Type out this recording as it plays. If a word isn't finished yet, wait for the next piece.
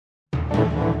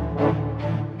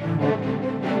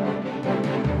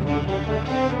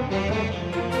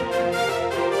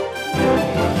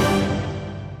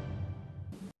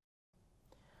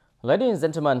Ladies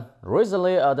and gentlemen,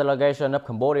 recently a delegation of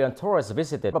Cambodian tourists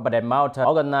visited Baden Mountain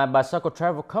organized by Saco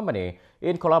Travel Company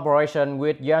in collaboration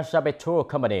with Yang Sabay Tour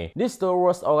Company. This tour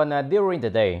was organized during the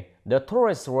day. The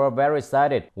tourists were very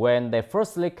excited when they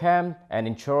firstly came and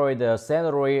enjoyed the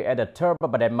scenery at the top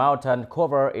of Baden Mountain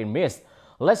covered in mist.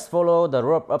 Let's follow the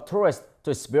group of tourists to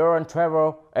experience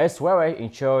travel as well as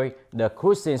enjoy the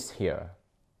cuisines here.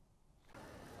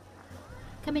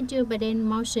 Coming to Baden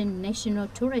Mountain National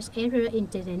Tourist Area in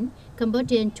Tay Ninh,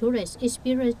 Cambodian tourists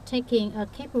experience taking a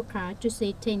cable car to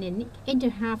see Tay Ninh in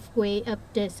the halfway up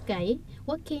the sky,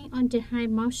 walking on the high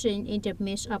mountain in the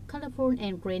midst of colorful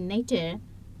and green nature.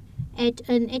 At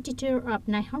an altitude of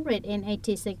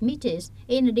 986 meters,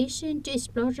 in addition to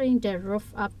exploring the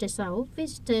roof of the south,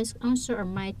 visitors also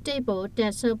admire table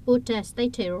that serve Buddha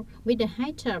statue with a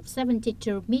height of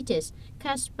 72 meters,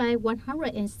 cast by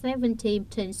 170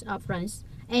 tons of bronze,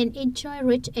 and enjoy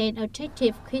rich and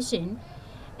attractive cuisine.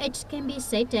 It can be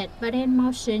said that Baden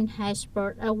Mountain has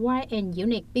brought a wide and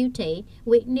unique beauty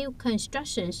with new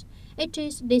constructions. It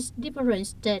is this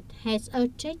difference that has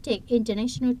attracted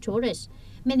international tourists,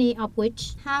 many of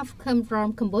which have come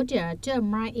from Cambodia to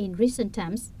admire in recent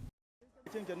times.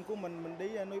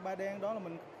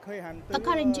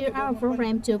 According to our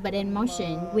program to Baden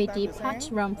Mountain, we depart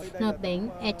from Phnom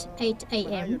Penh at 8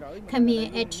 a.m., come here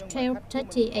at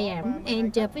 12:30 a.m.,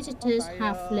 and the visitors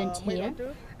have lunch here.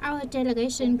 Our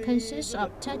delegation consists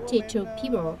of 32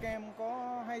 people.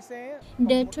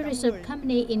 The tourism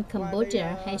company in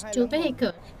Cambodia has 2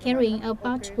 vehicles carrying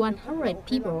about 100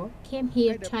 people. Came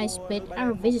here twice, but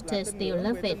our visitors still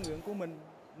love it.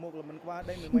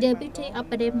 The beauty of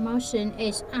Baden Mountain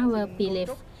is our belief.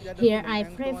 Here I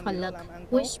pray for luck,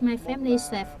 wish my family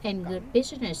safe and good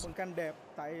business.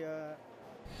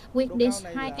 With this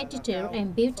high altitude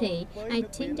and beauty, I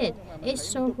think that it's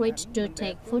so great to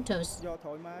take photos.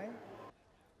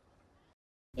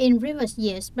 In previous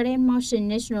years, Baden Mountain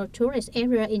National Tourist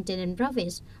Area in Tay Ninh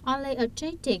province only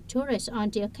attracted tourists on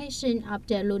the occasion of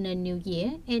the Lunar New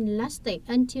Year and lasted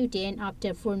until the end of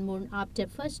the full moon of the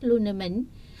first lunar month.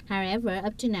 However,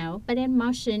 up to now, Baden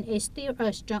Mountain is still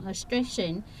a strong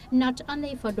attraction, not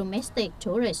only for domestic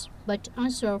tourists, but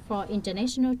also for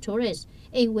international tourists,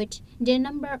 in which the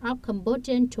number of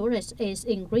Cambodian tourists is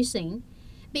increasing.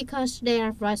 Because there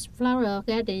are vast flower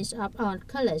gardens of all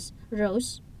colors,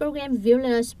 rose,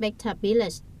 bougainvillea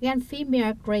spectabilis,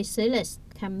 ganthinia gracilis,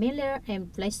 camellia,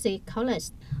 and flaxseed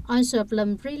colors, also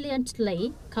bloom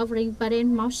brilliantly, covering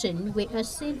Baden Mountain with a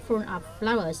scene full of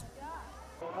flowers.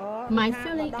 My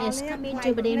feeling as coming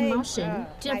to Baden Mountain,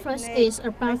 the first is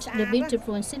about the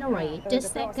beautiful scenery. The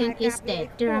second is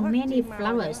that there are many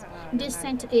flowers. The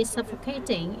scent is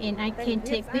suffocating and I can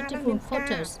take beautiful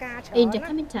photos. In the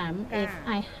coming time, if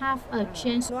I have a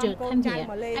chance to come here,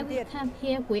 I will come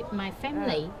here with my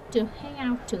family to hang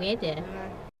out together.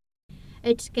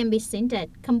 It can be seen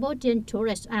that Cambodian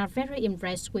tourists are very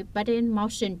impressed with Baden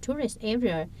Mountain tourist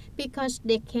area because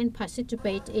they can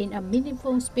participate in a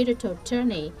meaningful spiritual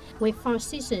journey with 4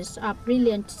 seasons of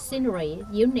brilliant scenery,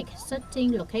 unique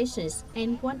setting locations,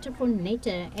 and wonderful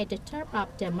nature at the top of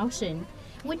the mountain,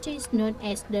 which is known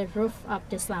as the roof of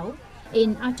the south.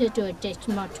 In order to attract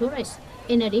more tourists,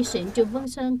 in addition to Vung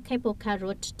Sơn cable car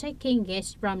route taking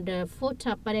guests from the foot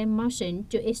of Baden Mountain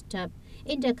to its top,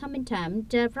 in the coming time,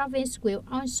 the province will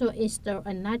also install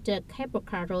another cable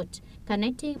car route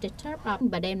connecting the top of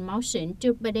Baden Mountain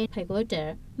to Baden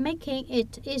Pagoda, making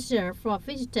it easier for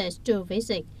visitors to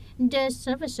visit. The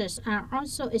services are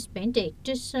also expanded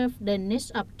to serve the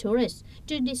needs of tourists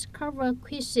to discover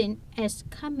cuisine as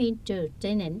coming to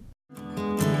Tay Ninh.